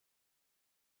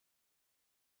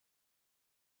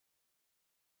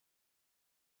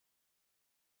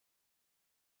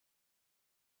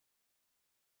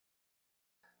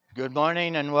Good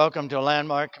morning and welcome to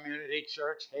Landmark Community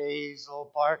Church,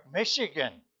 Hazel Park,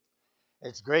 Michigan.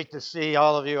 It's great to see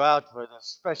all of you out for this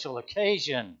special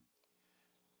occasion.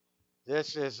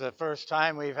 This is the first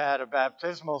time we've had a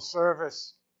baptismal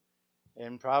service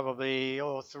in probably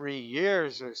 3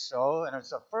 years or so, and it's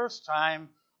the first time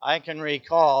I can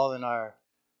recall in our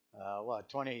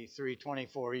 23,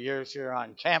 24 years here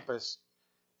on campus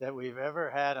that we've ever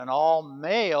had an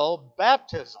all-male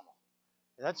baptism.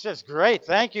 That's just great.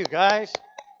 Thank you, guys.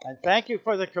 And thank you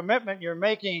for the commitment you're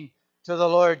making to the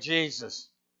Lord Jesus.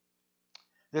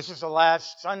 This is the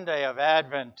last Sunday of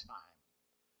Advent time.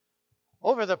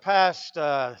 Over the past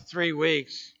 3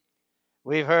 weeks,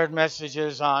 we've heard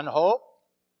messages on hope,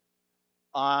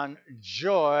 on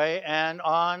joy, and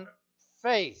on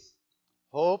faith.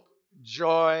 Hope,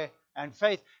 joy, and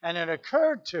faith. And it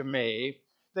occurred to me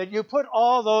that you put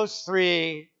all those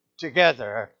three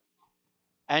together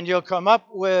and you'll come up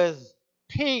with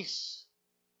peace.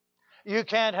 You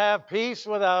can't have peace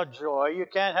without joy. You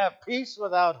can't have peace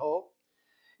without hope.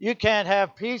 You can't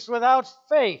have peace without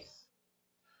faith.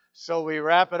 So we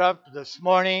wrap it up this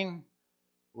morning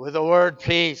with the word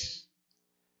peace.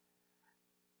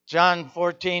 John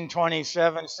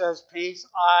 14:27 says, "Peace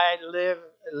I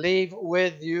leave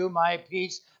with you, my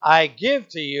peace I give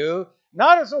to you.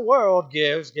 Not as the world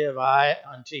gives, give I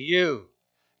unto you.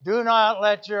 Do not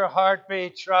let your heart be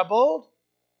troubled,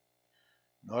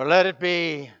 nor let it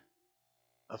be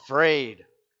afraid."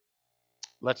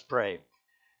 Let's pray.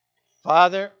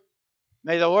 Father,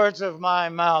 may the words of my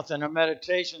mouth and the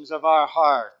meditations of our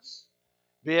hearts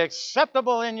be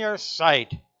acceptable in your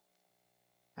sight.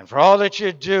 And for all that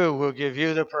you do, we'll give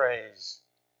you the praise.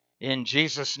 In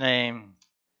Jesus' name,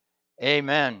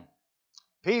 amen.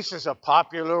 Peace is a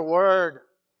popular word.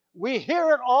 We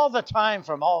hear it all the time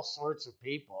from all sorts of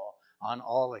people on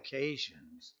all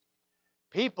occasions.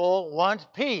 People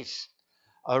want peace.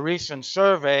 A recent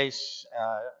survey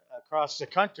across the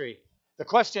country, the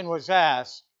question was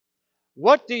asked,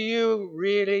 what do you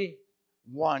really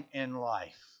want in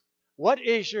life? What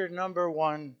is your number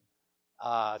one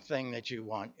thing that you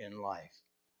want in life?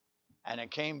 And it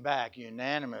came back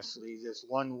unanimously, this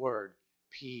one word,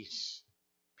 peace.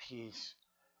 Peace.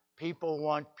 People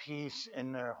want peace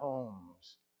in their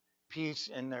homes, peace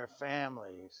in their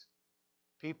families.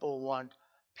 People want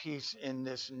peace in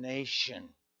this nation.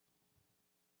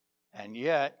 And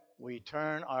yet, we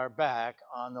turn our back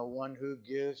on the one who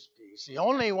gives peace, the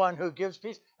only one who gives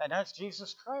peace, and that's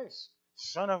Jesus Christ,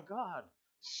 Son of God,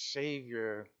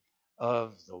 Savior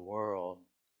of the world.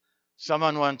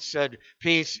 Someone once said,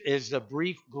 peace is the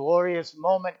brief, glorious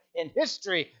moment in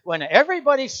history when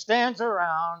everybody stands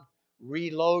around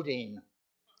reloading.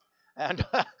 And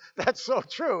that's so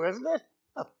true, isn't it?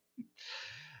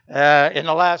 In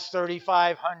the last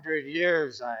 3,500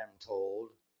 years, I am told,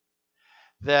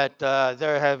 that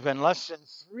there have been less than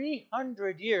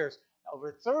 300 years,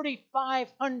 over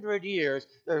 3,500 years,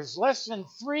 there's less than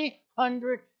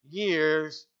 300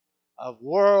 years of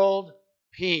world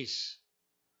peace.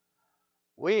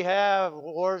 We have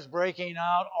wars breaking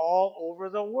out all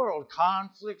over the world,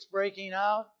 conflicts breaking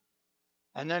out,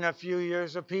 and then a few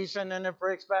years of peace, and then it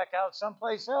breaks back out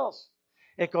someplace else.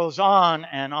 It goes on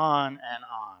and on and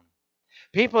on.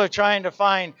 People are trying to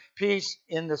find peace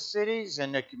in the cities,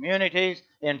 in the communities,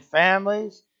 in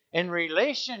families, in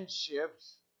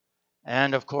relationships,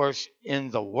 and of course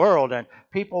in the world. And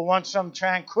people want some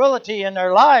tranquility in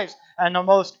their lives and the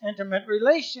most intimate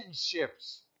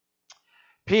relationships.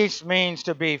 Peace means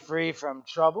to be free from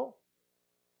trouble,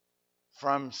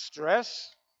 from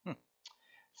stress,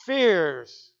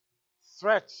 fears,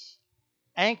 threats,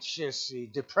 anxiety,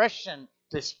 depression,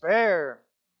 despair,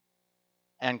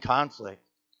 and conflict.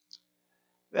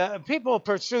 People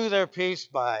pursue their peace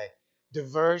by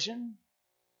diversion,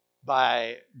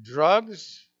 by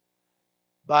drugs,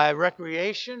 by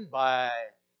recreation, by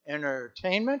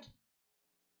entertainment,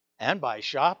 and by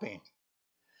shopping.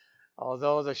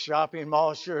 Although the shopping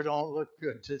malls sure don't look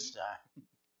good this time.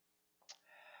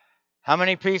 How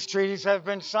many peace treaties have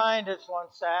been signed, it's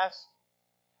once asked,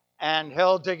 and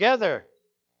held together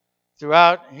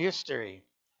throughout history?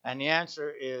 And the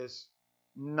answer is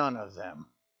none of them.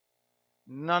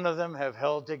 None of them have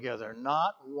held together.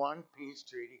 Not one peace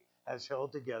treaty has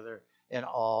held together in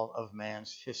all of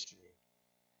man's history.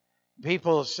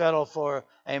 People settle for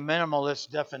a minimalist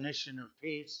definition of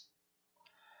peace,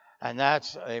 and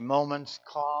that's a moment's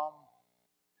calm,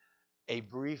 a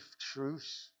brief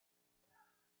truce.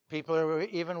 People are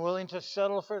even willing to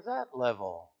settle for that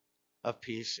level of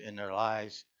peace in their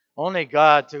lives. Only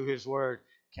God, through His Word,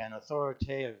 can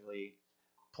authoritatively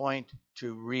point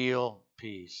to real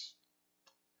peace.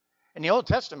 In the Old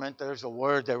Testament, there's a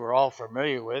word that we're all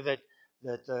familiar with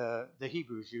that the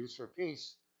Hebrews use for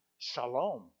peace,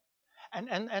 shalom. And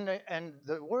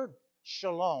the word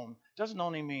shalom doesn't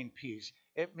only mean peace.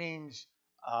 It means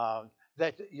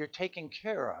that you're taken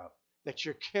care of, that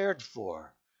you're cared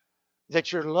for,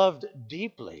 that you're loved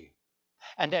deeply,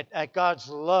 and that God's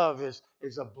love is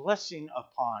a blessing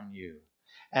upon you.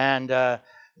 And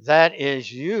that is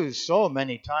used so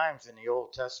many times in the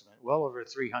Old Testament, well over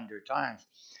 300 times.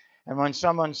 And when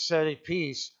someone said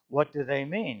peace, what do they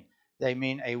mean? They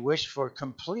mean a wish for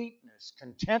completeness,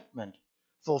 contentment,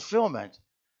 fulfillment,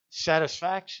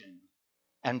 satisfaction,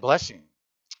 and blessing.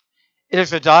 It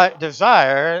is a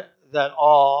desire that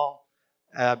all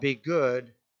be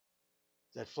good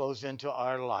that flows into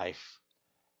our life.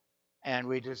 And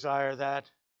we desire that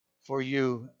for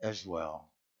you as well.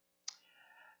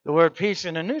 The word peace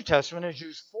in the New Testament is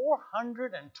used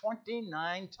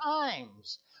 429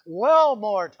 times, well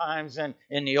more times than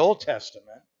in the Old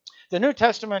Testament. The New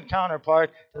Testament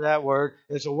counterpart to that word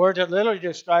is a word that literally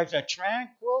describes a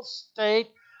tranquil state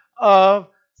of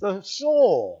the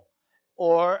soul,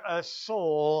 or a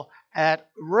soul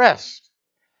at rest.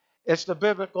 It's the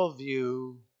biblical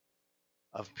view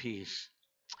of peace.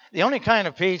 The only kind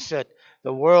of peace that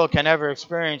the world can ever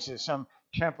experience is some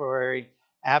temporary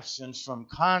absence from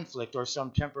conflict or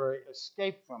some temporary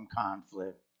escape from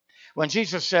conflict. When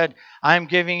Jesus said, I'm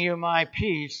giving you my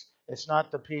peace, it's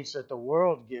not the peace that the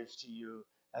world gives to you.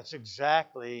 That's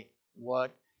exactly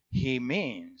what he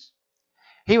means.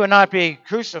 He will not be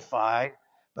crucified,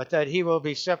 but that he will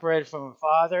be separated from the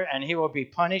Father, and he will be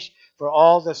punished for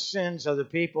all the sins of the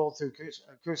people through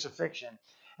crucifixion,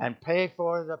 and pay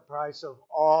for the price of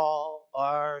all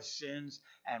our sins,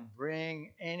 and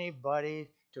bring anybody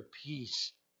to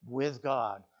peace with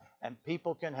God. And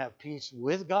people can have peace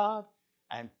with God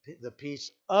and the peace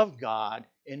of God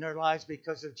in their lives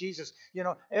because of Jesus. You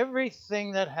know,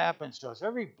 everything that happens to us,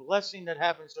 every blessing that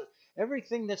happens to us,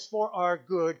 everything that's for our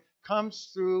good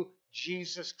comes through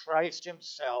Jesus Christ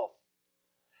himself.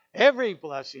 Every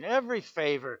blessing, every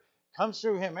favor comes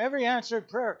through him. Every answered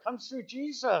prayer comes through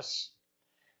Jesus.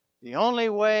 The only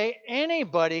way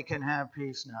anybody can have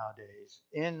peace nowadays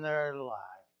in their life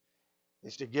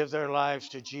is to give their lives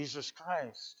to Jesus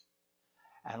Christ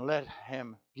and let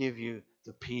him give you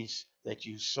the peace that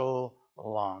you so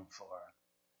long for.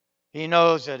 He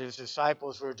knows that his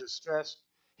disciples were distressed.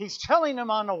 He's telling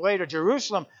them on the way to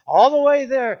Jerusalem, all the way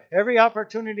there, every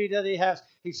opportunity that he has,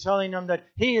 he's telling them that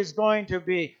he is going to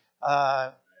be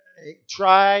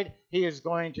tried. He is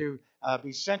going to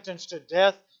be sentenced to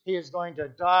death. He is going to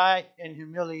die in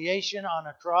humiliation on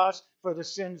a cross for the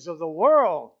sins of the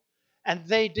world. And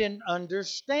they didn't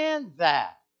understand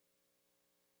that.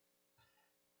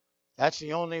 That's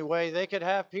the only way they could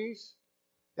have peace.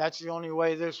 That's the only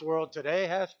way this world today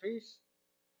has peace.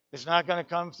 It's not going to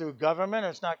come through government.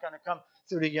 It's not going to come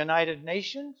through the United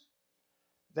Nations.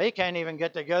 They can't even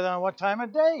get together on what time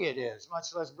of day it is, much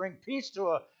less bring peace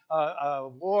to a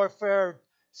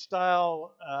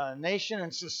warfare-style nation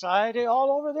and society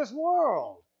all over this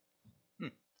world.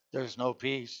 There's no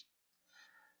peace.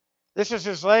 This is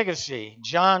his legacy,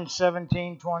 John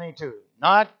 17:22.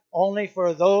 Not only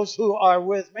for those who are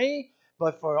with me,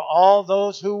 but for all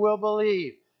those who will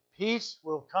believe. Peace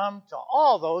will come to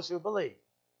all those who believe.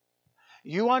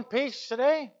 You want peace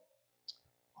today?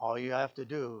 All you have to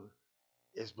do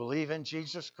is believe in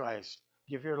Jesus Christ.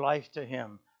 Give your life to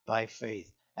him by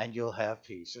faith, and you'll have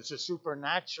peace. It's a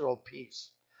supernatural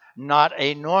peace, not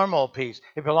a normal peace.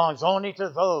 It belongs only to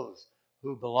those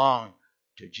who belong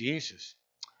to Jesus.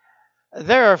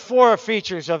 There are four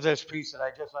features of this peace that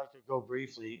I'd just like to go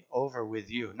briefly over with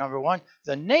you. Number one,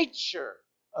 the nature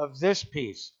of this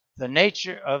peace. The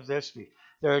nature of this peace.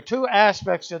 There are two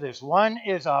aspects to this. One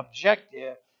is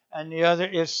objective, and the other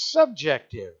is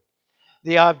subjective.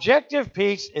 The objective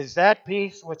peace is that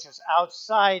peace which is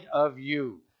outside of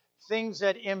you. Things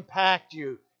that impact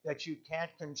you that you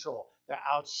can't control. They're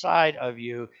outside of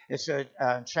you. It's a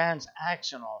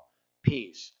transactional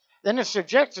peace. Then the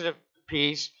subjective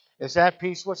peace is that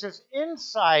peace which is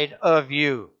inside of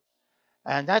you.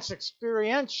 And that's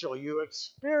experiential. You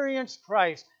experience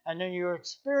Christ, and then you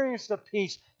experience the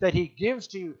peace that he gives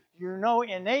to you. You know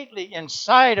innately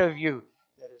inside of you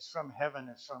that it's from heaven,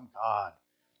 it's from God,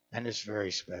 and it's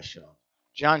very special.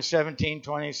 John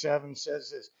 17:27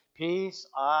 says this, peace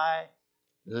I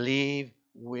leave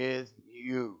with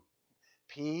you.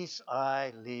 Peace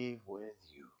I leave with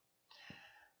you.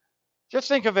 Just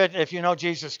think of it, if you know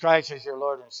Jesus Christ as your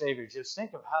Lord and Savior, just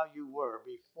think of how you were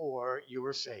before you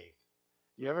were saved.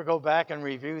 You ever go back and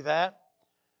review that?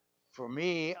 For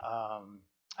me,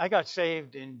 I got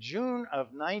saved in June of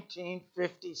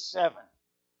 1957.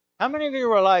 How many of you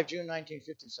were alive June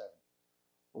 1957?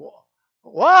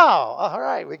 Wow. All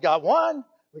right. We got one.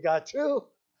 We got two.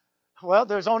 Well,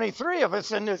 there's only three of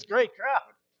us in this great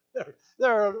crowd.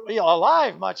 They're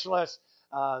alive, much less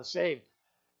saved.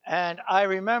 And I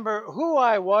remember who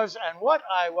I was and what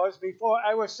I was before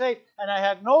I was saved. And I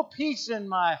had no peace in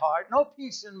my heart, no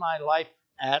peace in my life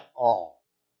at all.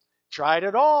 Tried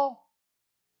it all.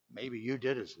 Maybe you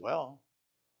did as well.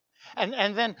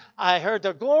 And then I heard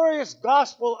the glorious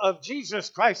gospel of Jesus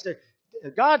Christ,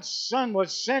 that God's Son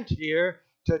was sent here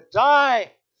to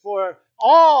die for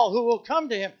all who will come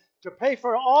to him, to pay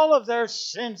for all of their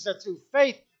sins, that through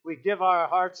faith we give our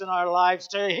hearts and our lives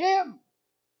to him.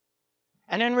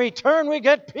 And in return we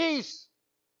get peace.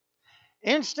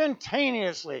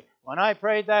 Instantaneously, when I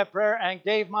prayed that prayer and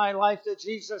gave my life to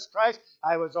Jesus Christ,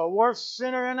 I was a worse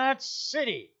sinner in that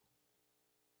city.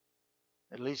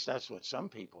 At least that's what some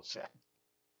people said.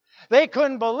 They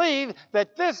couldn't believe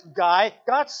that this guy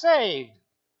got saved.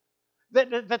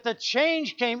 That the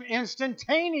change came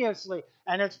instantaneously.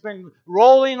 And it's been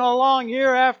rolling along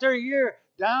year after year,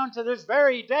 down to this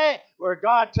very day where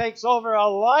God takes over a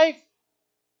life.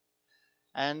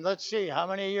 And let's see, how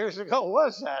many years ago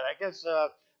was that? I guess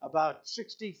about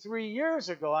 63 years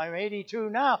ago. I'm 82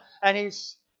 now. And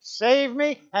he's saved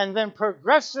me and then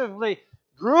progressively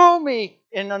grew me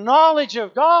in the knowledge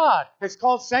of God. It's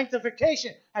called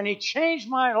sanctification. And he changed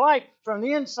my life from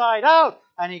the inside out.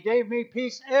 And he gave me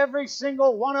peace every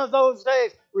single one of those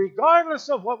days, regardless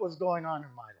of what was going on in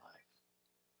my life.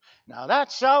 Now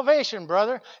that's salvation,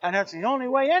 brother. And that's the only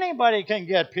way anybody can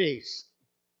get peace.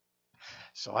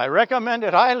 So I recommend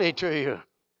it highly to you.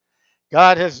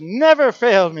 God has never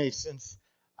failed me since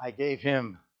I gave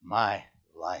him my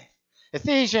life.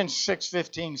 Ephesians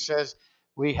 6:15 says,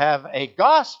 we have a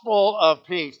gospel of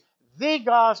peace. The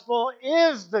gospel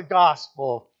is the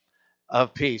gospel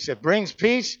of peace. It brings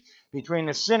peace between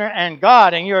the sinner and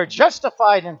God, and you're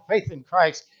justified in faith in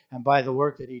Christ and by the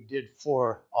work that he did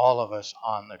for all of us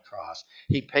on the cross.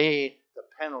 He paid the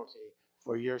penalty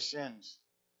for your sins.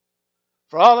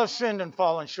 For all have sinned and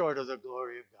fallen short of the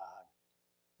glory of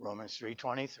God. Romans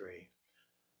 3:23.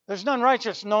 There's none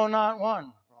righteous, no, not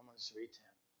one. Romans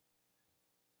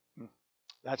 3:10.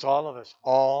 That's all of us.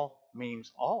 All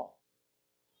means all.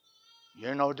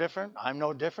 You're no different. I'm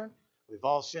no different. We've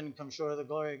all sinned and come short of the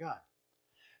glory of God.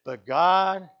 But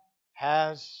God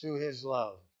has, through his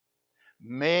love,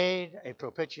 made a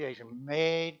propitiation,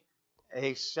 made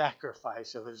a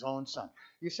sacrifice of his own Son.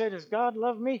 You say, does God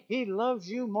love me? He loves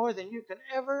you more than you can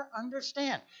ever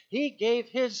understand. He gave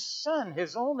his Son,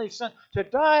 his only Son, to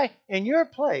die in your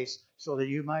place so that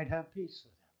you might have peace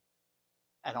with him.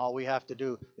 And all we have to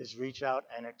do is reach out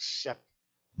and accept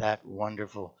that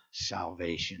wonderful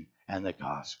salvation and the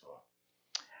gospel.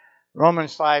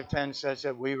 Romans 5:10 says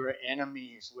that we were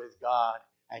enemies with God,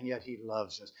 and yet he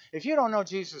loves us. If you don't know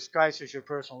Jesus Christ as your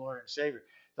personal Lord and Savior,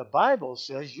 the Bible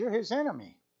says you're his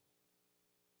enemy.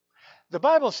 The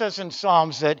Bible says in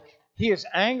Psalms that he is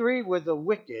angry with the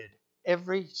wicked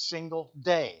every single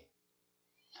day.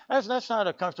 That's not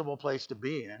a comfortable place to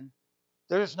be in.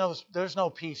 There's no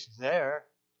peace there.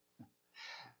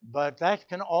 But that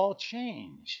can all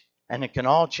change. And it can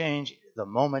all change the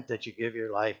moment that you give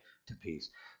your life to peace.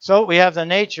 So we have the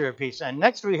nature of peace. And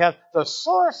next we have the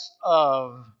source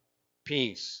of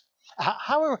peace.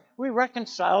 How are we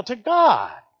reconciled to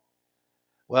God?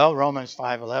 Well, Romans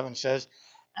 5:11 says,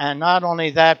 and not only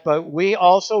that, but we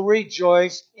also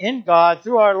rejoice in God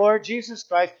through our Lord Jesus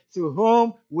Christ, through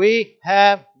whom we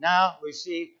have now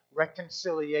received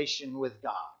reconciliation with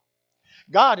God.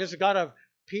 God is a God of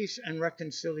peace and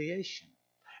reconciliation.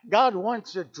 God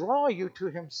wants to draw you to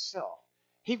himself.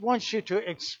 He wants you to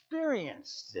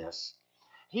experience this.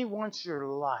 He wants your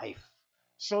life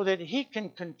so that he can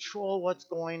control what's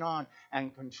going on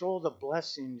and control the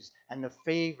blessings and the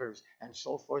favors and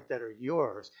so forth that are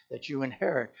yours, that you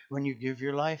inherit when you give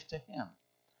your life to him.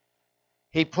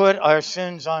 He put our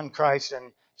sins on Christ,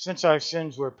 and since our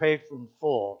sins were paid for in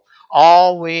full,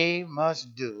 all we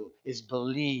must do is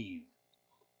believe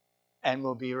and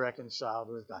we'll be reconciled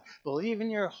with God. Believe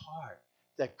in your heart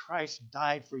that Christ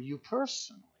died for you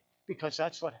personally, because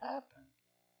that's what happened.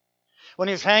 When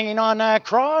he was hanging on that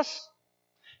cross,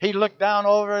 he looked down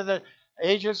over the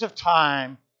ages of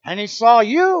time and he saw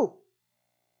you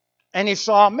and he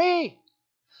saw me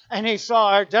and he saw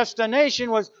our destination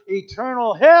was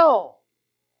eternal hell.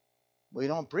 We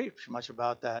don't preach much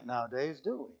about that nowadays,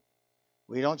 do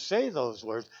we? We don't say those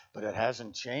words, but it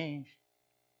hasn't changed.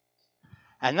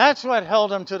 And that's what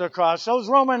held him to the cross. Those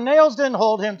Roman nails didn't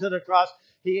hold him to the cross.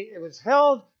 It was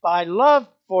held by love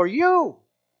for you.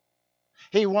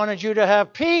 He wanted you to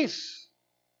have peace.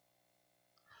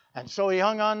 And so he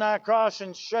hung on that cross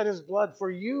and shed his blood for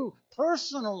you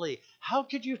personally. How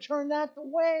could you turn that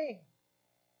away?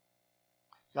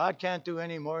 God can't do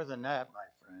any more than that,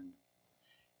 my friend.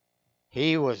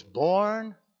 He was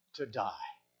born to die.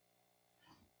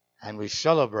 And we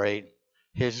celebrate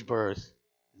his birth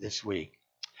this week.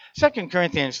 2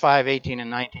 Corinthians 5:18 and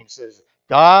 19 says,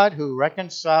 God who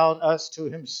reconciled us to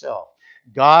himself.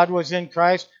 God was in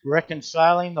Christ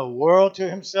reconciling the world to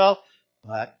himself,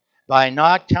 but by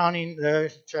not counting their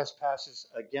trespasses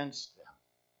against them.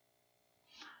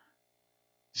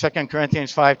 2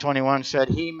 Corinthians 5:21 said,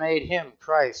 he made him,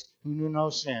 Christ, who knew no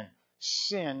sin,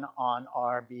 sin on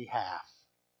our behalf.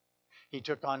 He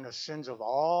took on the sins of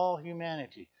all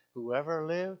humanity, whoever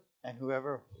lived and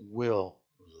whoever will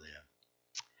live.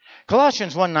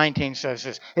 Colossians 1:19 says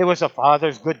this, it was the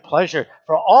Father's good pleasure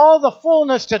for all the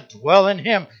fullness to dwell in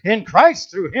him, in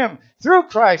Christ, through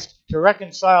Christ, to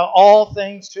reconcile all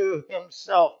things to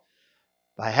himself.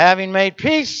 By having made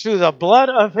peace through the blood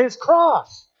of his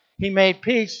cross. He made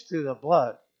peace through the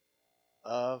blood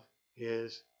of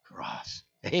his cross.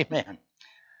 Amen.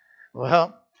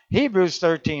 Well, Hebrews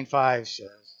 13:5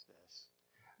 says this.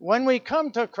 When we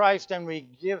come to Christ and we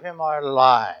give him our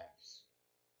lives,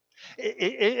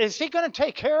 is he going to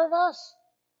take care of us?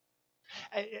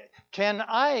 Can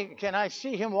I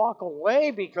see him walk away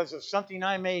because of something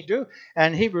I may do?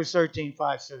 And Hebrews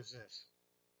 13:5 says this.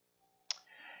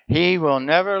 He will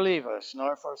never leave us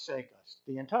nor forsake us.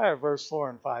 The entire verse 4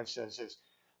 and 5 says this.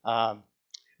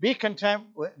 Be content,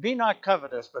 be not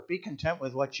covetous, but be content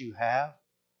with what you have.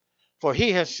 For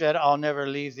he has said, I'll never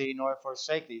leave thee nor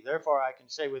forsake thee. Therefore I can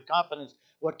say with confidence,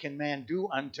 what can man do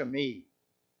unto me?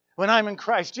 When I'm in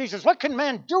Christ Jesus, what can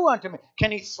man do unto me?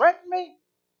 Can he threaten me?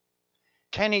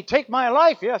 Can he take my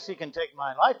life? Yes, he can take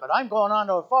my life, but I'm going on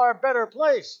to a far better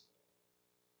place.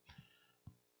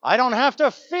 I don't have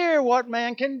to fear what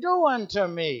man can do unto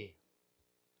me.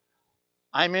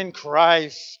 I'm in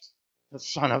Christ, the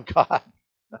Son of God.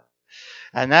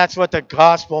 And that's what the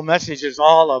gospel message is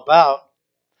all about.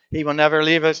 He will never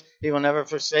leave us. He will never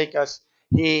forsake us.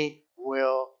 He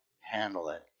will handle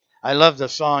it. I love the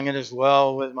song, It Is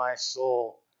Well With My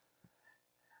Soul.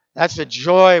 That's the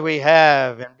joy we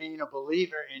have in being a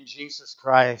believer in Jesus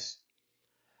Christ.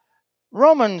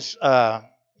 Romans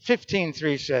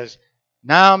 15:3 says,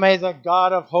 now may the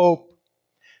God of hope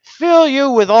fill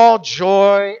you with all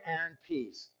joy and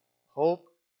peace. Hope,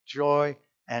 joy,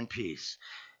 and peace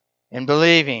in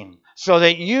believing, so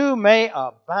that you may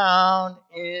abound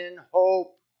in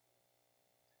hope.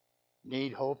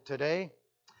 Need hope today?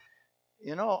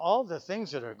 You know, all the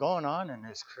things that are going on in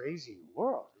this crazy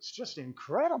world, it's just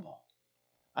incredible.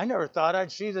 I never thought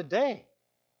I'd see the day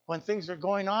when things are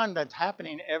going on that's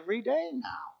happening every day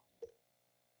now.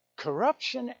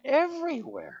 Corruption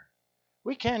everywhere.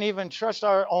 We can't even trust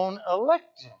our own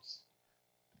elections.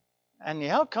 And the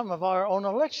outcome of our own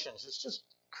elections is just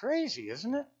crazy,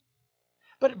 isn't it?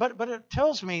 But it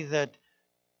tells me that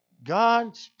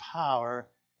God's power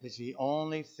is the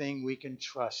only thing we can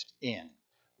trust in.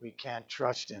 We can't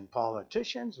trust in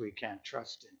politicians. We can't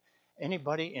trust in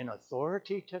anybody in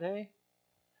authority today.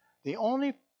 The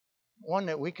only one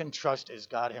that we can trust is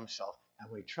God himself.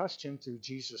 And we trust him through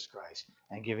Jesus Christ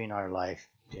and giving our life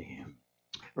to him.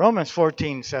 Romans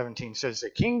 14:17 says, the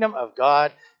kingdom of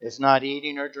God is not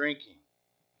eating or drinking.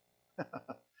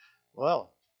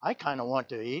 Well, I kind of want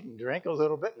to eat and drink a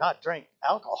little bit, not drink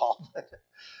alcohol, but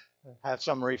have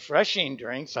some refreshing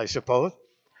drinks, I suppose.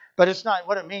 But it's not,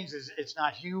 what it means is it's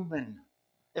not human.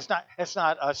 It's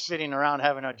not us sitting around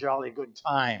having a jolly good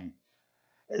time.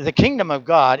 The kingdom of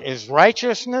God is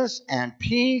righteousness and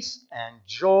peace and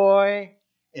joy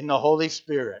in the Holy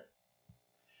Spirit.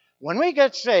 When we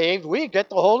get saved, we get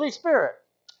the Holy Spirit.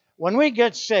 When we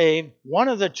get saved, one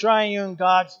of the triune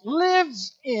gods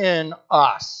lives in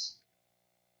us.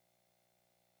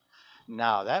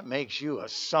 Now, that makes you a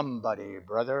somebody,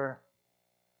 brother.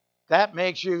 That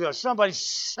makes you a somebody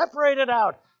separated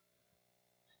out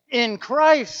in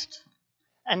Christ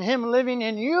and him living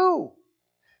in you,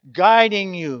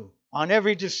 guiding you on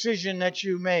every decision that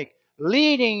you make,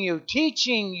 leading you,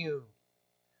 teaching you,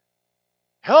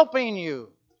 helping you,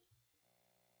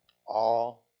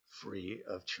 all free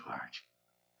of charge.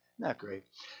 Isn't that great?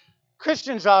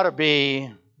 Christians ought to be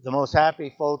the most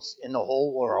happy folks in the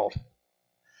whole world.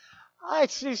 I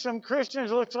see some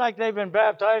Christians, looks like they've been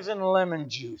baptized in lemon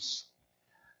juice.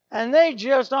 And they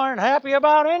just aren't happy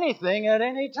about anything at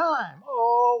any time.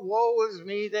 Oh, woe is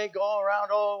me. They go around,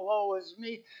 oh, woe is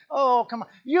me. Oh, come on.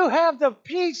 You have the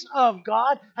peace of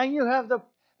God, and you have the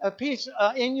peace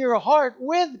in your heart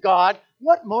with God.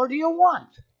 What more do you want?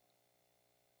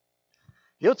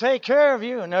 He'll take care of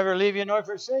you and never leave you nor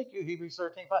forsake you, Hebrews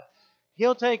 13:5.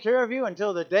 He'll take care of you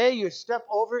until the day you step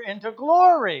over into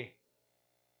glory.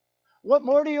 What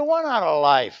more do you want out of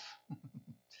life?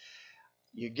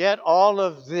 You get all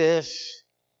of this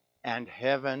and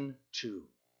heaven too.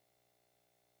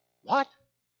 What?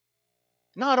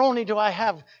 Not only do I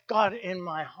have God in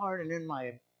my heart and in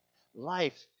my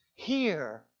life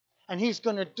here, and He's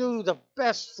going to do the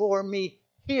best for me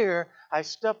here, I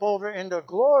step over into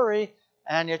glory,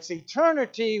 and it's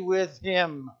eternity with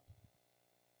Him.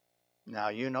 Now,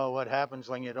 you know what happens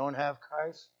when you don't have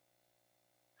Christ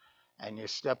and you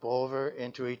step over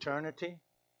into eternity?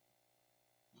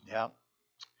 Yeah.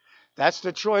 That's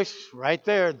the choice right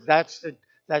there. That's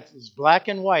as black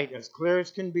and white, as clear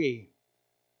as can be.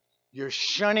 You're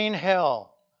shunning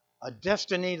hell, a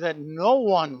destiny that no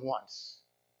one wants,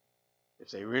 if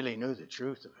they really knew the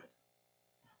truth of it.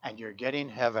 And you're getting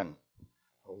heaven,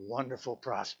 a wonderful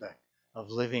prospect of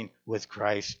living with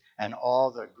Christ, and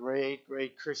all the great,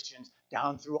 great Christians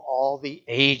down through all the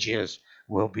ages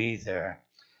will be there.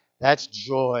 That's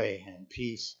joy and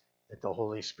peace that the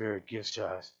Holy Spirit gives to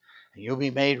us. And you'll be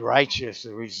made righteous.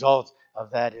 The result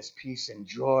of that is peace and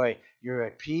joy. You're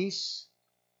at peace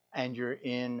and you're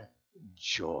in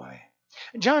joy.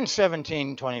 John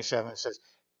 17:27 says,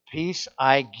 "Peace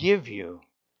I give you."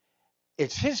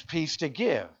 It's His peace to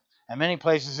give. And many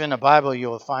places in the Bible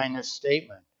you'll find this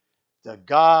statement, the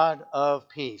God of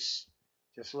peace.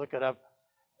 Just look it up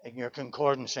in your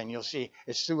concordance and you'll see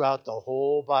it's throughout the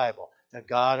whole Bible. The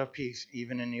God of peace,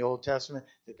 even in the Old Testament,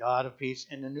 the God of peace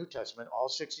in the New Testament. All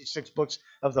 66 books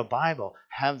of the Bible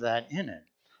have that in it.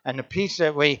 And the peace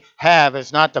that we have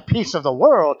is not the peace of the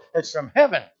world, it's from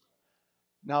heaven.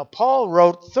 Now, Paul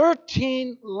wrote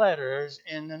 13 letters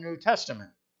in the New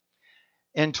Testament.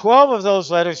 In 12 of those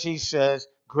letters, he says,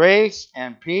 grace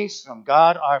and peace from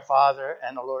God our Father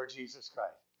and the Lord Jesus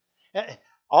Christ.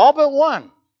 All but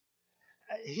one.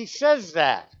 He says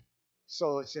that.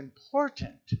 So it's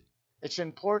important. It's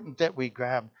important that we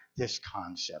grab this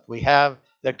concept. We have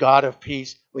the God of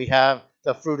peace. We have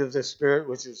the fruit of the Spirit,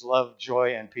 which is love,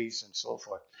 joy, and peace, and so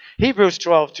forth. Hebrews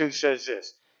 12:2 says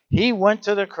this, He went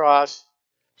to the cross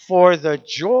for the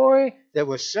joy that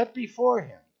was set before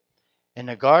Him. In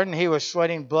the garden, He was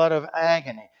sweating blood of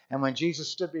agony. And when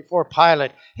Jesus stood before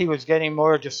Pilate, He was getting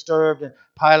more disturbed, and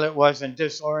Pilate was, and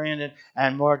disoriented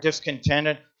and more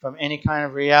discontented from any kind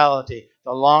of reality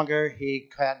the longer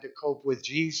he had to cope with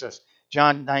Jesus.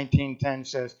 John 19:10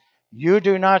 says, You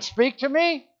do not speak to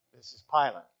me? This is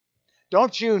Pilate.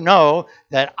 Don't you know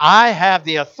that I have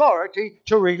the authority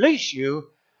to release you,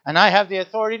 and I have the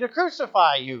authority to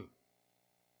crucify you?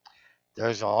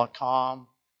 There's all calm,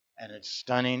 and it's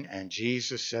stunning, and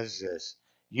Jesus says this,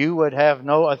 You would have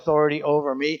no authority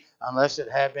over me unless it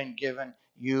had been given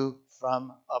you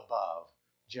from above.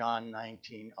 John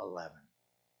 19:11.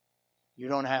 You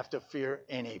don't have to fear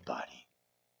anybody.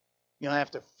 You don't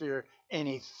have to fear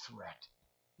any threat.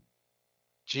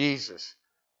 Jesus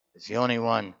is the only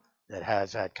one that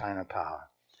has that kind of power.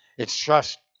 It's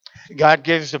trust. God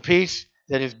gives the peace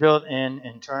that is built in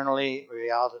internally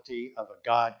reality of a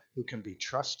God who can be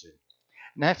trusted.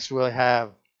 Next, we'll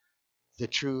have the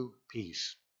true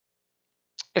peace.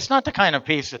 It's not the kind of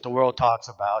peace that the world talks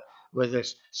about with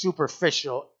this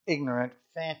superficial, ignorant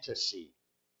fantasy.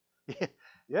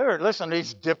 You ever listen to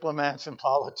these diplomats and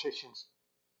politicians?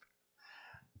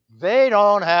 They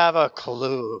don't have a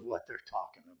clue of what they're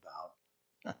talking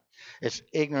about. It's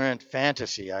ignorant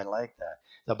fantasy. I like that.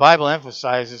 The Bible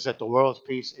emphasizes that the world's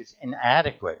peace is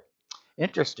inadequate.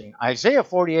 Interesting. Isaiah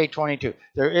 48:22.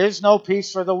 There is no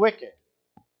peace for the wicked,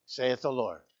 saith the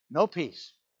Lord. No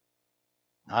peace.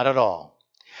 Not at all.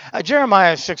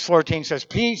 Jeremiah 6:14 says,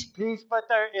 Peace, peace, but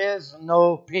there is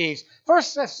no peace.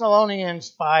 1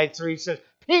 Thessalonians 5:3 says,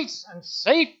 Peace and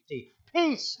safety,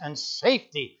 peace and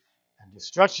safety. And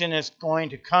destruction is going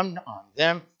to come on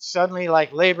them suddenly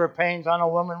like labor pains on a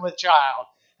woman with child,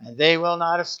 and they will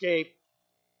not escape.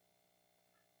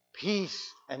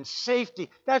 Peace and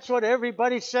safety. That's what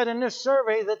everybody said in this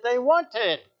survey that they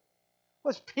wanted,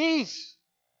 was peace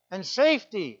and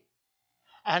safety.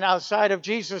 And outside of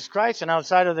Jesus Christ and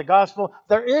outside of the gospel,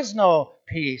 there is no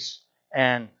peace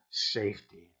and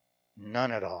safety.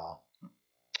 None at all.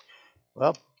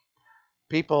 Well,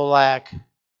 people lack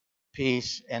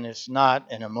peace, and it's not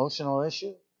an emotional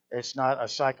issue. It's not a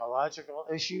psychological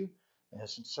issue.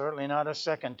 It's certainly not a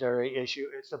secondary issue.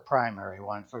 It's a primary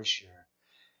one for sure.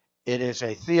 It is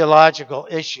a theological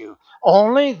issue.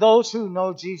 Only those who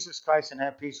know Jesus Christ and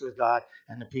have peace with God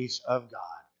and the peace of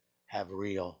God have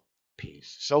real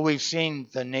peace. So we've seen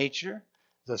the nature,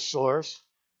 the source,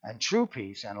 and true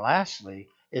peace. And lastly,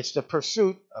 it's the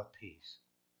pursuit of peace.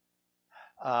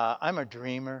 I'm a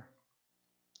dreamer.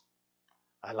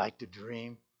 I like to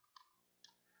dream.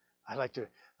 I like to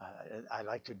I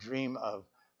like to dream of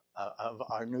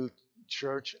our new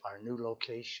church, our new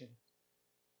location.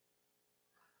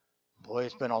 Boy,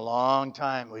 it's been a long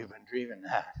time we've been dreaming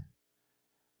that.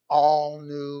 All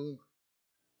new,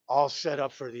 all set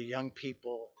up for the young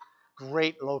people.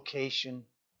 Great location.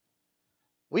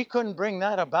 We couldn't bring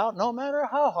that about no matter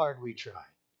how hard we tried.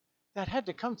 That had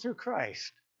to come through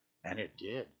Christ, and it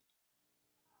did.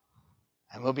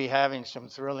 And we'll be having some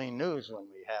thrilling news when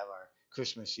we have our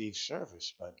Christmas Eve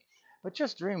service. But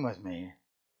just dream with me.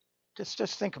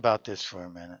 Just think about this for a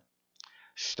minute.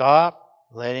 Stop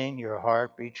letting your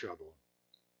heart be troubled,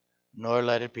 nor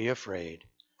let it be afraid.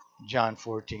 John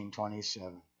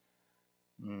 14:27.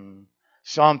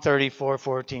 Psalm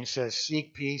 34:14 says,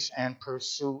 seek peace and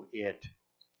pursue it.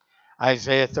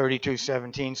 Isaiah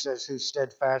 32:17 says, who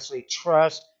steadfastly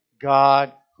trust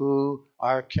God, who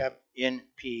are kept in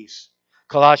peace.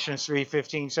 Colossians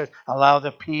 3:15 says, allow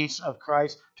the peace of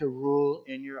Christ to rule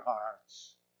in your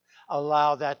hearts.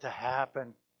 Allow that to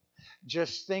happen.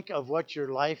 Just think of what your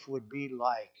life would be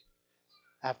like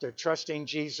after trusting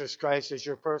Jesus Christ as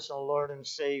your personal Lord and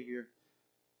Savior,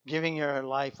 giving your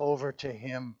life over to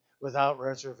Him without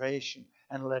reservation,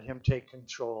 and let Him take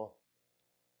control.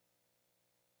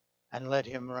 And let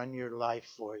Him run your life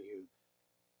for you.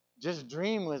 Just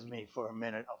dream with me for a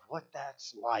minute of what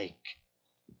that's like.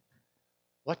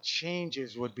 What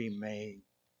changes would be made.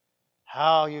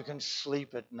 How you can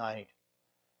sleep at night.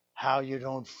 How you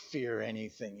don't fear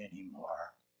anything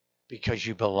anymore because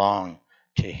you belong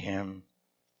to Him.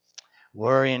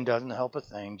 Worrying doesn't help a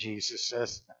thing, Jesus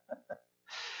says.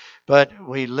 But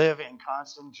we live in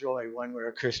constant joy when we're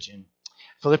a Christian.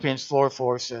 Philippians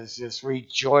 4:4 says this,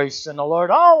 rejoice in the Lord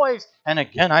always. And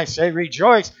again I say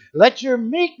rejoice. Let your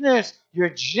meekness, your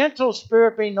gentle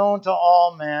spirit be known to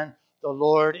all men. The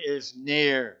Lord is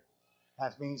near.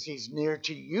 That means He's near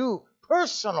to you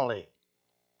personally.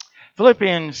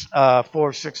 Philippians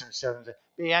 4:6 and 7 says,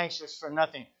 be anxious for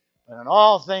nothing, but in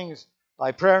all things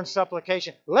by prayer and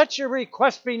supplication, let your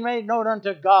requests be made known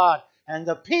unto God. And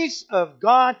the peace of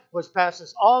God, which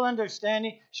passes all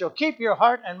understanding, shall keep your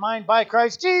heart and mind by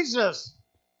Christ Jesus.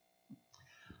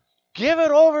 Give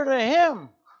it over to Him.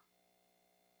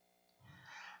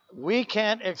 We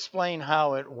can't explain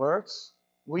how it works.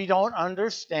 We don't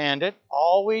understand it.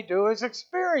 All we do is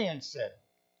experience it.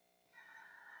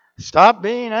 Stop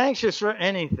being anxious for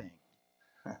anything.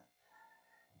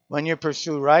 When you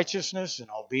pursue righteousness and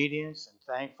obedience and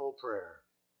thankful prayer,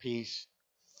 peace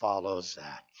follows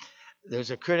that.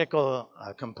 There's a critical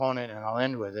component, and I'll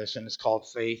end with this, and it's called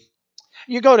faith.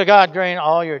 You go to God during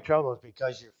all your troubles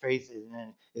because your faith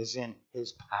is in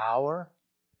His power,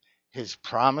 His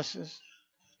promises,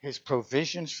 His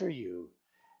provisions for you,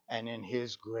 and in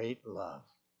His great love.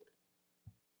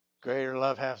 Greater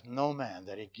love hath no man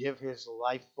that He give His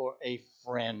life for a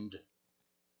friend.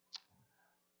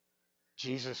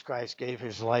 Jesus Christ gave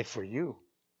His life for you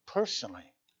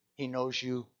personally. He knows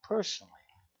you personally.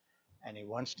 And He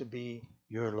wants to be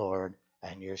your Lord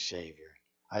and your Savior.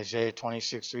 Isaiah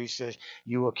 26:3 says,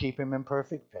 you will keep him in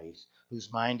perfect peace,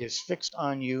 whose mind is fixed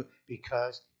on you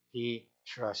because he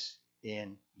trusts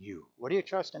in you. What are you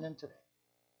trusting in today?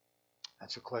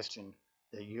 That's a question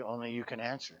that only you can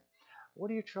answer. What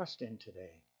do you trust in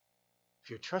today? If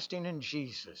you're trusting in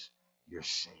Jesus, you're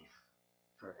safe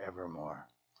forevermore.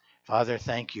 Father,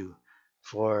 thank you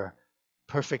for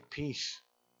perfect peace.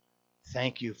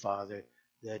 Thank you, Father,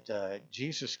 that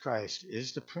Jesus Christ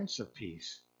is the Prince of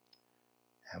Peace.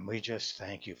 And we just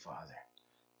thank you, Father,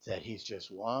 that He's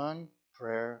just one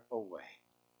prayer away.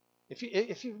 If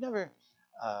you've never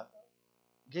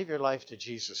gave your life to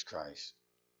Jesus Christ,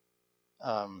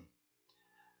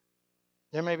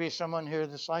 there may be someone here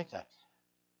that's like that.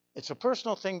 It's a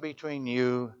personal thing between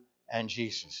you and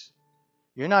Jesus.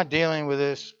 You're not dealing with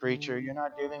this preacher. You're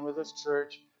not dealing with this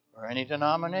church or any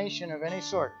denomination of any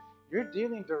sort. You're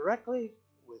dealing directly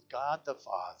with God the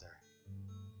Father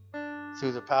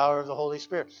through the power of the Holy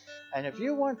Spirit. And if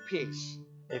you want peace,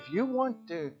 if you want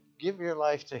to give your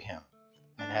life to Him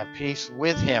and have peace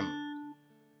with Him,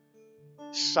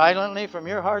 silently from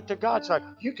your heart to God's heart,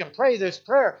 you can pray this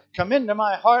prayer. Come into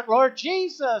my heart, Lord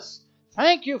Jesus.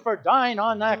 Thank you for dying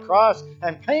on that cross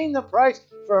and paying the price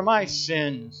for my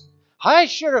sins. I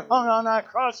should have hung on that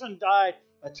cross and died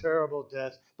a terrible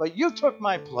death, but you took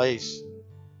my place.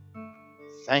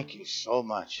 Thank you so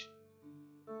much.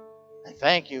 And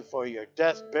thank you for your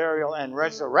death, burial, and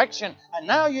resurrection. And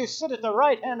now you sit at the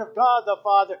right hand of God the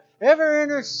Father, ever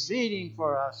interceding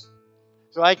for us.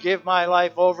 So I give my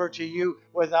life over to you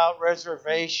without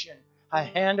reservation. I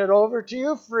hand it over to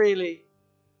you freely.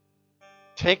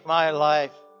 Take my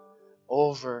life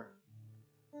over.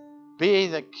 Be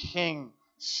the king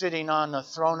sitting on the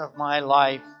throne of my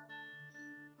life.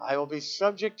 I will be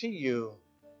subject to you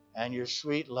and your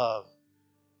sweet love.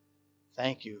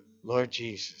 Thank you, Lord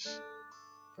Jesus,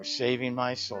 for saving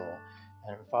my soul.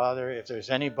 And Father, if there's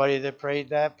anybody that prayed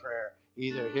that prayer,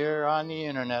 either here or on the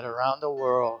internet around the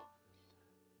world,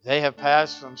 they have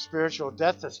passed from spiritual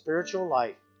death to spiritual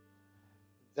life.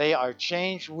 They are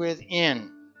changed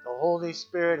within. The Holy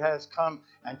Spirit has come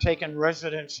and taken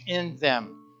residence in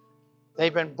them.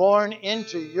 They've been born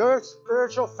into your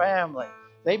spiritual family.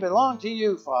 They belong to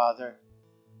you, Father.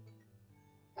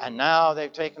 And now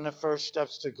they've taken the first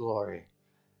steps to glory.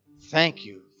 Thank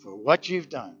you for what you've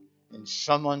done in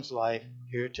someone's life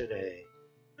here today.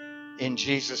 In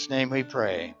Jesus' name we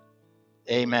pray.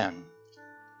 Amen.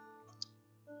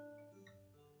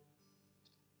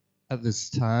 At this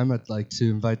time, I'd like to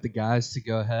invite the guys to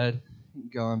go ahead,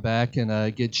 go on back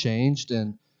and get changed.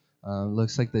 And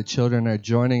looks like the children are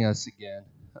joining us again.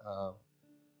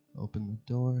 Open the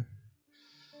door.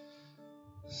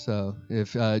 So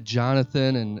if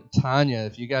Jonathan and Tanya,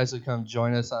 if you guys would come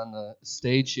join us on the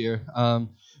stage here.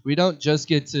 We don't just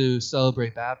get to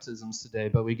celebrate baptisms today,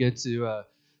 but we get to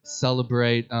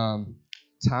celebrate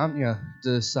Tanya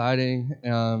deciding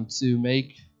to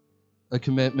make a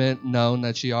commitment known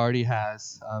that she already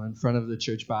has in front of the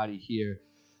church body here.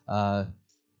 Her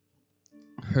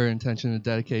intention to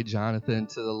dedicate Jonathan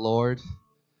to the Lord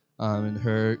and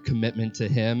her commitment to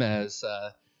him as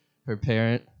her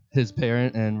parent, his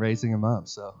parent, and raising him up.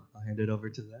 So I'll hand it over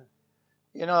to them.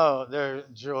 You know, there are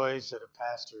joys that a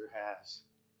pastor has,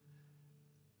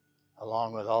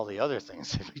 along with all the other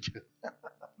things that we do.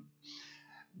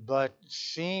 But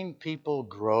seeing people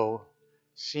grow,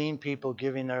 seeing people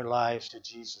giving their lives to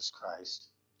Jesus Christ,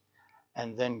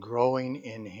 and then growing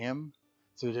in Him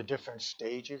through the different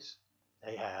stages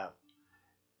they have,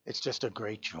 it's just a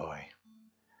great joy.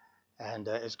 And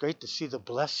it's great to see the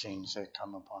blessings that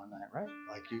come upon that, right?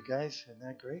 Like you guys, isn't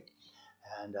that great?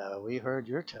 And we heard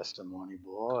your testimony.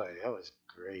 Boy, that was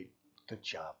great. Good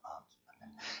job, Mom.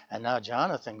 And now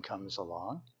Jonathan comes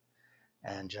along,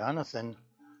 and Jonathan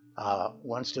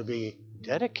wants to be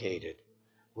dedicated.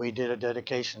 We did a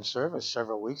dedication service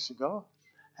several weeks ago,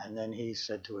 and then he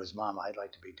said to his mom, I'd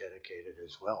like to be dedicated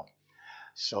as well.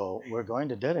 So we're going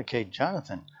to dedicate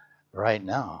Jonathan right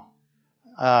now.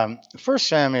 1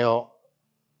 Samuel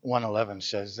 1:11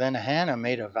 says, Then Hannah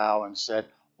made a vow and said,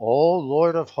 O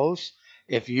Lord of hosts,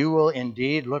 if you will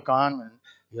indeed look on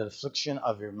the affliction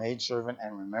of your maidservant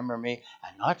and remember me,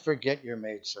 and not forget your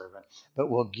maidservant, but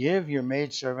will give your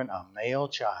maidservant a male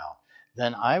child,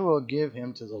 then I will give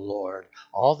him to the Lord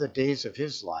all the days of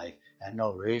his life, and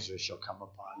no razor shall come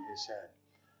upon his head.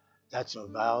 That's a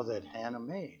vow that Hannah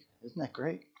made. Isn't that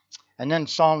great? And then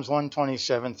Psalms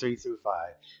 127, 3 through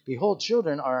 5. Behold,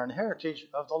 children are an heritage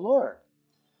of the Lord.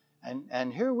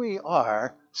 And here we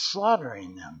are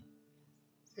slaughtering them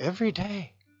every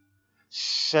day.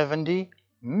 70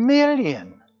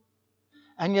 million.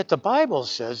 And yet the Bible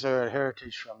says they're a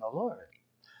heritage from the Lord.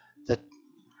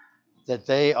 That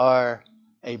they are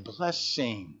a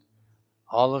blessing.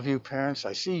 All of you parents,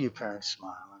 I see you parents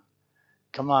smiling.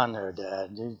 Come on there,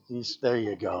 Dad. There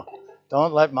you go.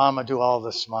 Don't let Mama do all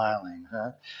the smiling,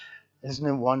 huh? Isn't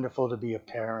it wonderful to be a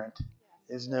parent?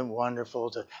 Isn't it wonderful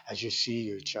to, as you see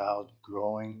your child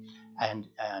growing? And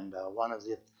one of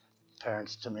the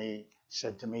parents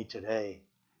said to me today,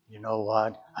 you know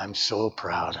what? I'm so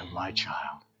proud of my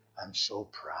child. I'm so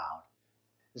proud.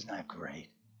 Isn't that great?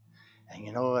 And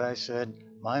you know what I said?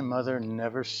 My mother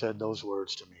never said those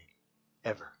words to me,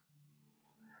 ever.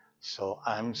 So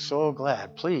I'm so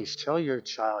glad. Please tell your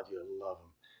child you love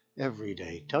them every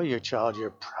day. Tell your child you're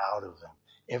proud of them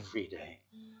every day.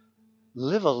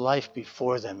 Live a life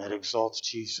before them that exalts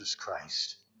Jesus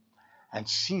Christ and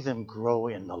see them grow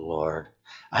in the Lord.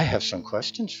 I have some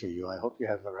questions for you. I hope you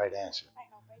have the right answer.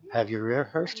 Have you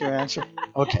rehearsed your answer?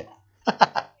 Okay.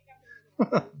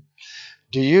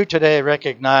 Do you today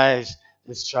recognize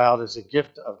this child as a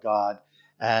gift of God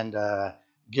and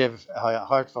give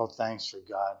heartfelt thanks for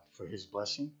God for his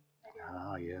blessing?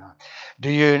 Oh, yeah. Do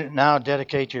you now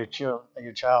dedicate your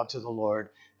child to the Lord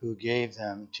who gave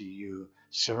them to you,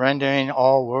 surrendering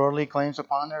all worldly claims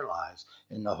upon their lives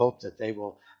in the hope that they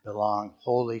will belong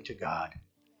wholly to God?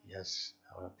 Yes.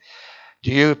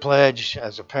 Do you pledge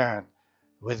as a parent,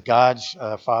 with God's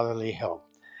fatherly help,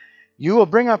 you will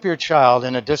bring up your child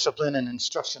in a discipline and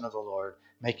instruction of the Lord,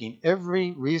 making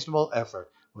every reasonable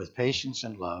effort with patience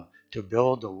and love to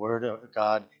build the Word of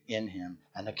God in him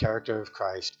and the character of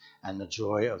Christ and the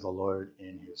joy of the Lord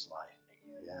in his life?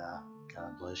 Yeah,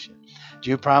 God bless you. Do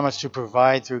you promise to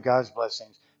provide through God's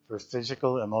blessings for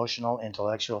physical, emotional,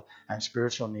 intellectual, and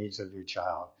spiritual needs of your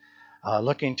child,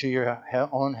 looking to your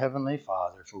own Heavenly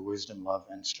Father for wisdom, love,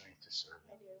 and strength to serve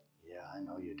Him? Yeah, I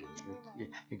know you do.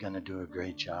 You're going to do a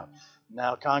great job.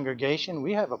 Now, congregation,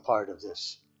 we have a part of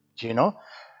this. Do you know?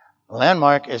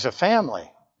 Landmark is a family.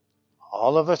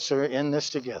 All of us are in this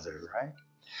together, right?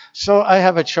 So I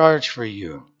have a charge for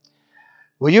you.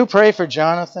 Will you pray for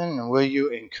Jonathan, and will you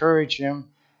encourage him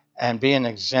and be an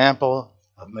example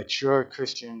of mature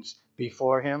Christians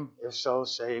before him? If so,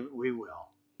 say we will.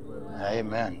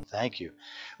 Amen. Thank you.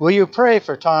 Will you pray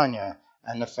for Tanya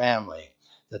and the family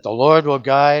that the Lord will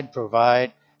guide,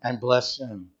 provide, and bless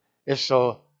them? If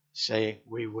so, say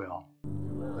we will.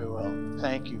 We will.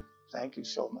 Thank you. Thank you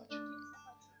so much.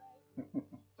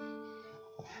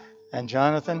 And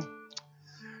Jonathan,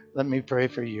 let me pray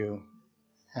for you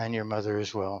and your mother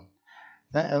as well.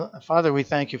 Father, we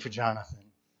thank you for Jonathan.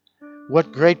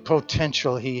 What great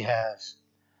potential he has.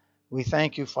 We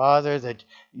thank you, Father, that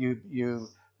you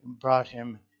brought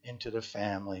him into the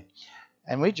family.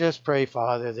 And we just pray,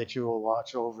 Father, that you will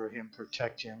watch over him,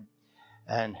 protect him,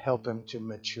 and help him to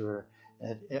mature.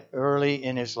 And early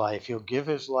in his life, he'll give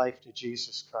his life to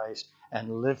Jesus Christ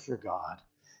and live for God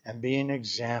and be an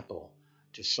example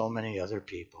to so many other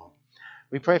people.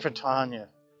 We pray for Tanya,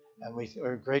 and we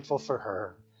are grateful for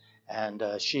her. And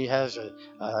she has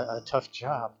a tough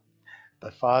job.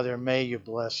 But Father, may you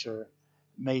bless her,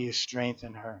 may you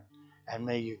strengthen her, and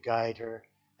may you guide her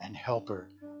and help her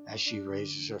as she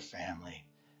raises her family.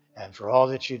 And for all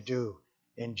that you do,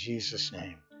 in Jesus'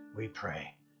 name, we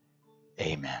pray.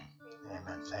 Amen.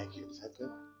 Amen. Thank you. Is that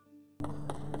good?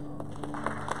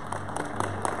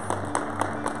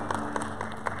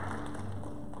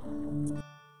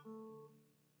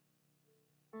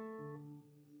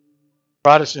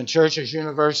 Protestant churches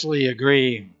universally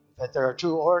agree that there are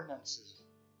two ordinances,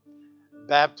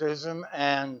 baptism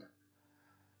and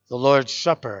the Lord's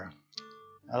Supper.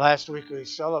 Now, last week we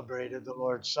celebrated the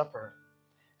Lord's Supper,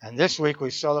 and this week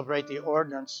we celebrate the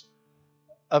ordinance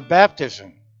of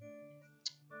baptism.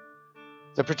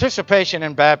 The participation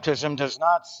in baptism does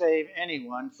not save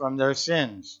anyone from their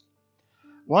sins.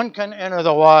 One can enter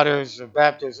the waters of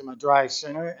baptism a dry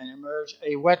sinner and emerge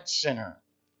a wet sinner.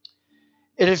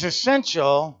 It is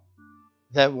essential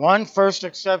that one first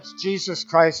accepts Jesus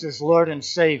Christ as Lord and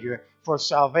Savior for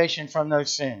salvation from their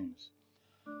sins.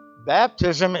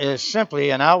 Baptism is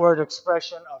simply an outward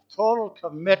expression of total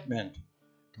commitment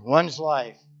to one's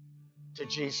life to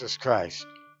Jesus Christ.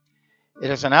 It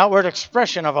is an outward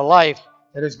expression of a life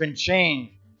that has been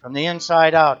changed from the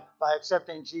inside out by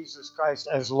accepting Jesus Christ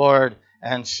as Lord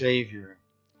and Savior.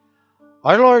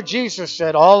 Our Lord Jesus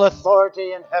said, "All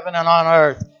authority in heaven and on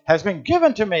earth has been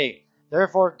given to me.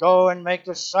 Therefore go and make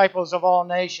disciples of all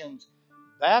nations,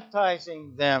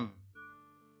 baptizing them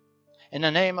in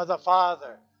the name of the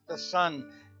Father, the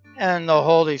Son, and the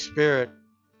Holy Spirit,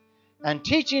 and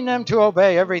teaching them to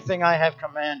obey everything I have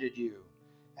commanded you.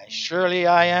 And surely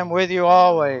I am with you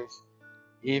always,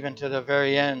 even to the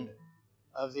very end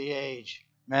of the age."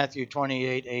 Matthew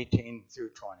 28:18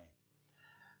 through 20.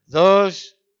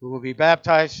 Those who will be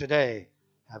baptized today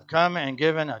have come and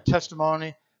given a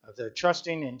testimony of their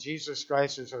trusting in Jesus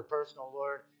Christ as their personal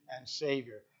Lord and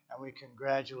Savior. And we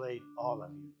congratulate all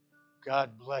of you.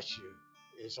 God bless you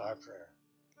is our prayer.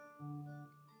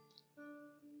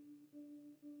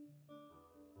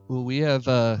 Well, we have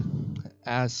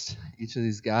asked each of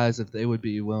these guys if they would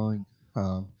be willing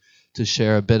to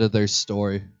share a bit of their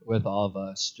story with all of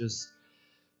us, just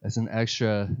as an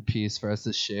extra piece for us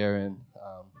to share in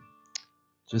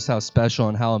just how special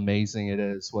and how amazing it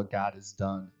is what God has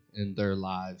done in their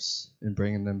lives and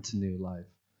bringing them to new life.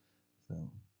 So.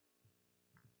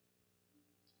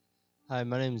 Hi,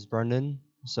 my name is Brendan.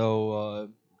 So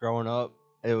growing up,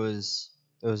 it was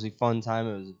a fun time.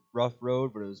 It was a rough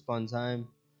road, but it was a fun time.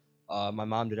 My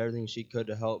mom did everything she could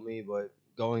to help me, but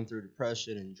going through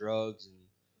depression and drugs and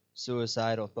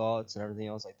suicidal thoughts and everything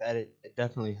else like that, it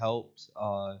definitely helped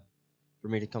for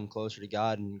me to come closer to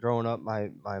God. And growing up, my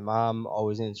mom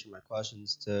always answered my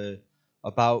questions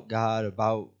about God,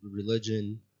 about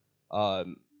religion.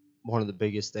 One of the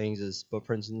biggest things is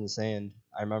footprints in the sand.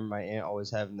 I remember my aunt always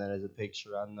having that as a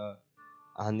picture on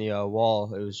the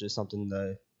wall. It was just something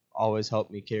that always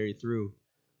helped me carry through.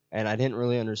 And I didn't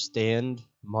really understand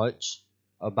much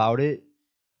about it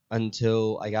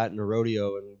until I got into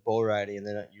rodeo and bull riding, and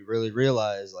then you really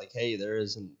realize, like, hey, there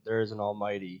is an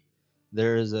Almighty,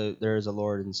 there is a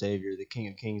Lord and Savior, the King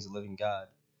of Kings, the living God.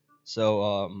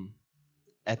 So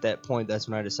at that point, that's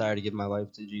when I decided to give my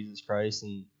life to Jesus Christ,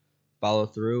 and follow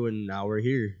through, and now we're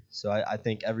here. So I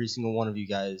thank every single one of you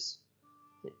guys,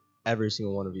 every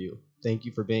single one of you. Thank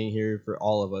you for being here for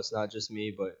all of us, not just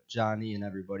me, but Johnny and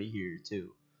everybody here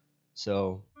too.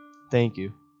 So thank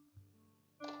you.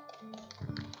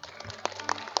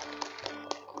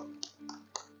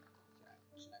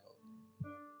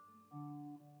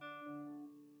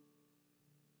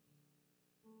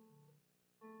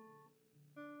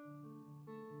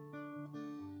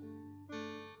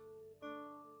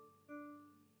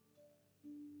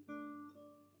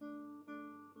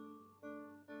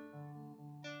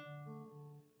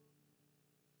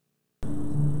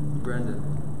 Brendan,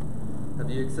 have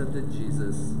you accepted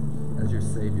Jesus as your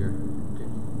Savior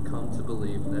and come to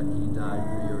believe that He died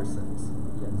for your sins?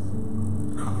 Yes.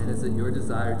 And is it your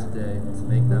desire today to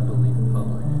make that belief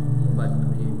public by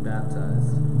being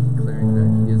baptized, declaring that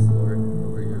He is Lord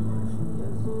over your life?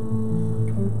 Yes.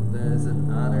 Then it is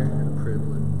an honor and a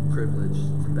privilege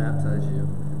to baptize you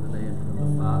in the name of the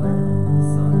Father, the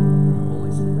Son, and the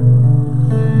Holy Spirit.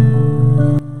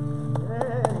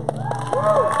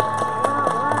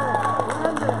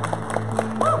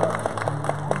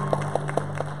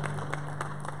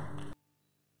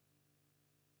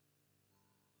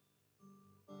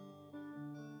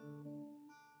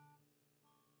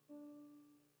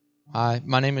 Hi,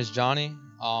 my name is Johnny.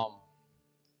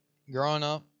 Growing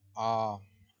up, I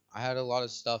had a lot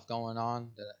of stuff going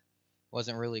on that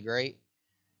wasn't really great.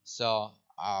 So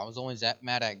I was always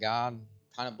mad at God,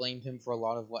 kind of blamed Him for a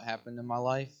lot of what happened in my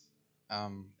life,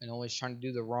 and always trying to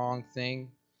do the wrong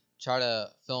thing, try to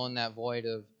fill in that void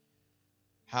of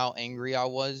how angry I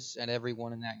was at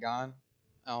everyone and at God.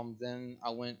 Then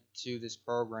I went to this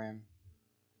program,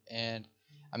 and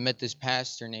I met this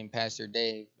pastor named Pastor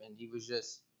Dave, and he was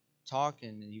just talking,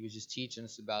 and he was just teaching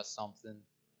us about something,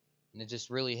 and it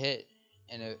just really hit,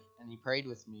 and he prayed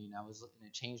with me, and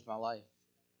it changed my life,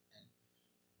 and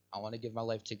I want to give my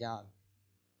life to God.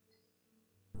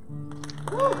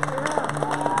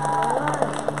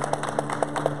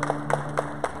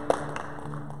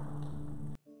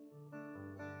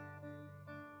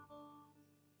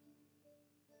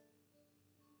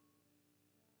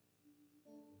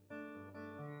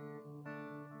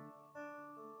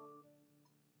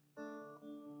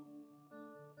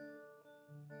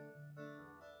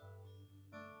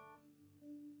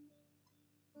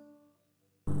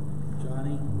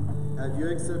 Johnny, have you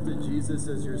accepted Jesus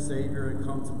as your Savior and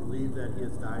come to believe that He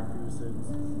has died for your sins?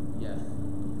 Yes.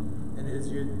 And is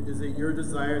it your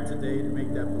desire today to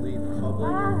make that belief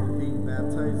public and being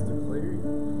baptized, declaring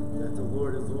that the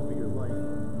Lord is over your life?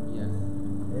 Yes.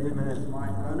 Amen. It is my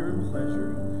honor and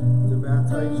pleasure to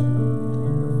baptize you in the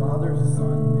name of the Father,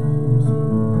 Son, and Holy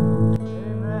Spirit.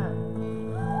 Amen.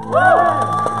 Woo!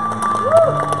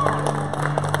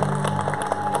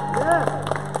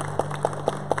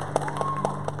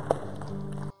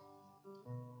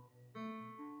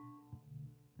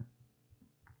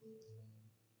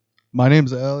 My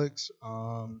name's Alex.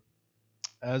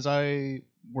 As I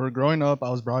were growing up,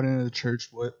 I was brought into the church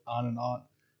with on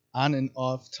and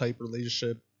off type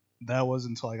relationship. That was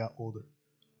until I got older.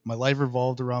 My life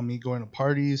revolved around me going to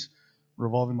parties,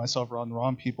 revolving myself around the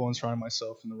wrong people, and surrounding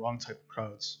myself in the wrong type of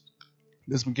crowds.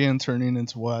 This began turning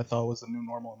into what I thought was the new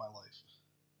normal in my life.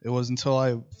 It was until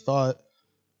I thought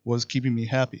was keeping me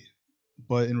happy,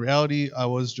 but in reality, I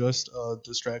was just a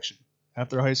distraction.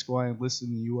 After high school, I enlisted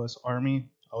in the U.S. Army.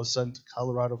 I was sent to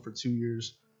Colorado for 2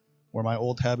 years, where my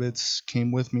old habits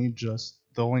came with me. Just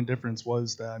the only difference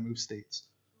was that I moved states.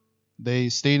 They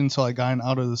stayed until I got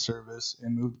out of the service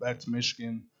and moved back to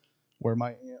Michigan, where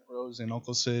my Aunt Rose and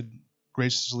Uncle Sid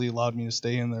graciously allowed me to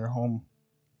stay in their home.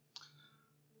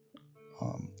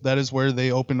 That is where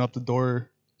they opened up the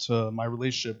door to my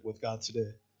relationship with God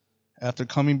today. After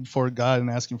coming before God and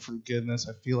asking for forgiveness,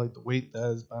 I feel like the weight that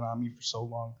has been on me for so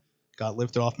long got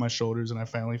lifted off my shoulders, and I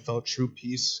finally felt true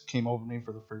peace came over me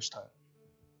for the first time.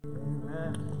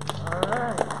 Amen. All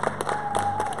right.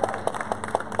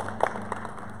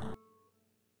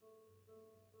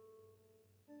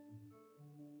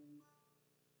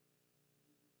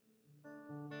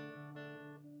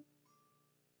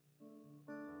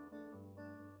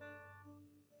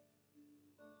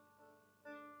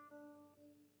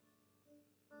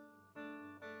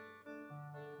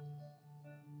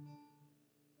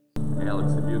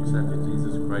 Alex, have you accepted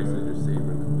Jesus Christ as your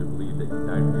Savior and come to believe that He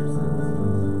died for your sins?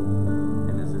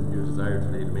 And is it your desire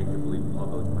today to make the belief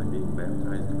public by being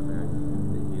baptized, declaring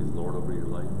that He is Lord over your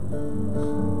life?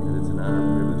 And it's an honor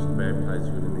and privilege to baptize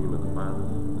you in the name of the Father,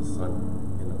 the Son,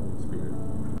 and the Holy Spirit.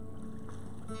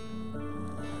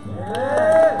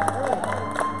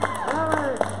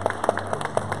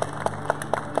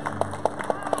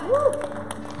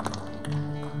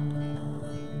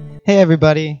 Hey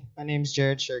everybody, my name's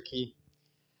Jared Shirkey.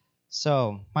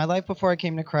 So, my life before I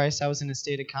came to Christ, I was in a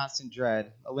state of constant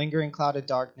dread, a lingering cloud of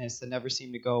darkness that never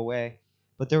seemed to go away,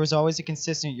 but there was always a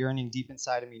consistent yearning deep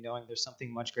inside of me knowing there's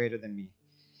something much greater than me.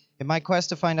 In my quest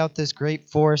to find out this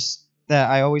great force that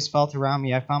I always felt around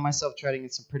me, I found myself treading in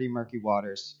some pretty murky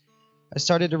waters. I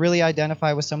started to really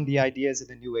identify with some of the ideas of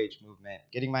the New Age movement,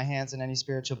 getting my hands on any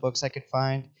spiritual books I could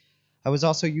find. I was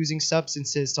also using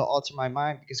substances to alter my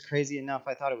mind because, crazy enough,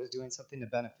 I thought it was doing something to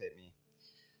benefit me.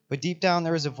 But deep down,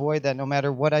 there was a void that no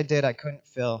matter what I did, I couldn't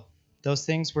fill. Those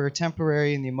things were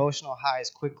temporary, and the emotional highs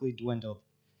quickly dwindled.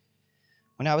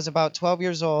 When I was about 12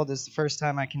 years old is the first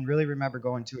time I can really remember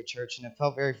going to a church, and it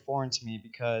felt very foreign to me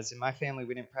because in my family,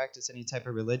 we didn't practice any type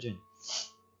of religion.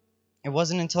 It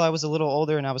wasn't until I was a little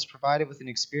older and I was provided with an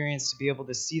experience to be able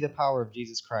to see the power of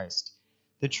Jesus Christ,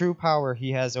 the true power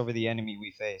he has over the enemy we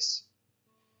face.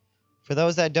 For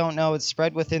those that don't know, it's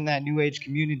spread within that New Age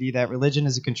community that religion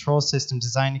is a control system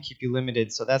designed to keep you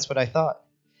limited, so that's what I thought.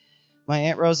 My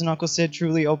Aunt Rose and Uncle Sid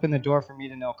truly opened the door for me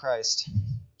to know Christ.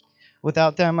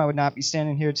 Without them, I would not be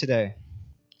standing here today.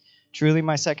 Truly,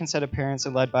 my second set of parents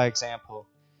are led by example.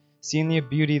 Seeing the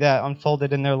beauty that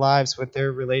unfolded in their lives with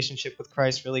their relationship with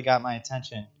Christ really got my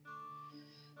attention.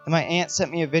 And my aunt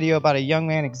sent me a video about a young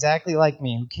man exactly like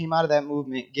me who came out of that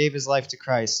movement, gave his life to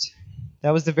Christ.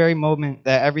 That was the very moment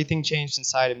that everything changed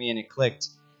inside of me and it clicked.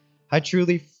 It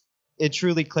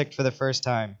truly clicked for the first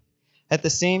time. At the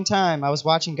same time, I was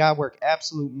watching God work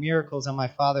absolute miracles on my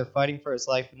father fighting for his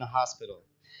life in the hospital.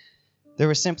 There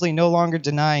was simply no longer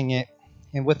denying it,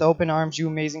 and with open arms, you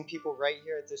amazing people right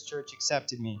here at this church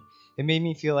accepted me. It made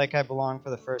me feel like I belonged for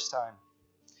the first time.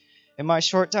 In my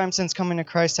short time since coming to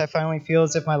Christ, I finally feel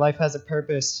as if my life has a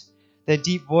purpose. That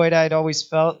deep void I had always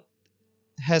felt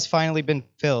has finally been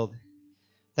filled.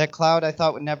 That cloud I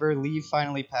thought would never leave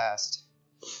finally passed.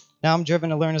 Now I'm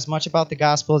driven to learn as much about the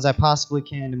gospel as I possibly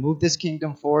can, to move this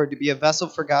kingdom forward, to be a vessel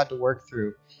for God to work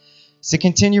through. To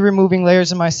continue removing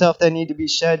layers of myself that need to be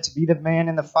shed, to be the man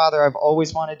and the father I've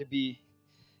always wanted to be.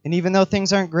 And even though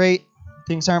things aren't great,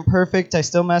 things aren't perfect, I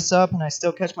still mess up and I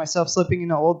still catch myself slipping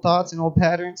into old thoughts and old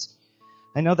patterns.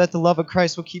 I know that the love of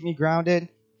Christ will keep me grounded.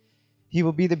 He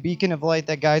will be the beacon of light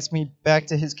that guides me back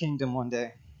to his kingdom one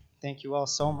day. Thank you all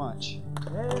so much.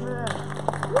 Amen.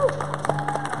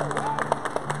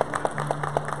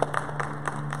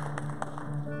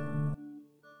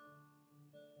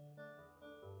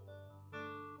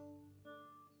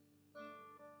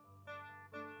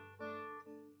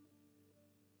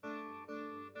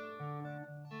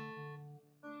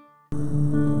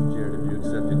 Jared, have you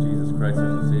accepted Jesus Christ as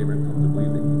your Savior and come to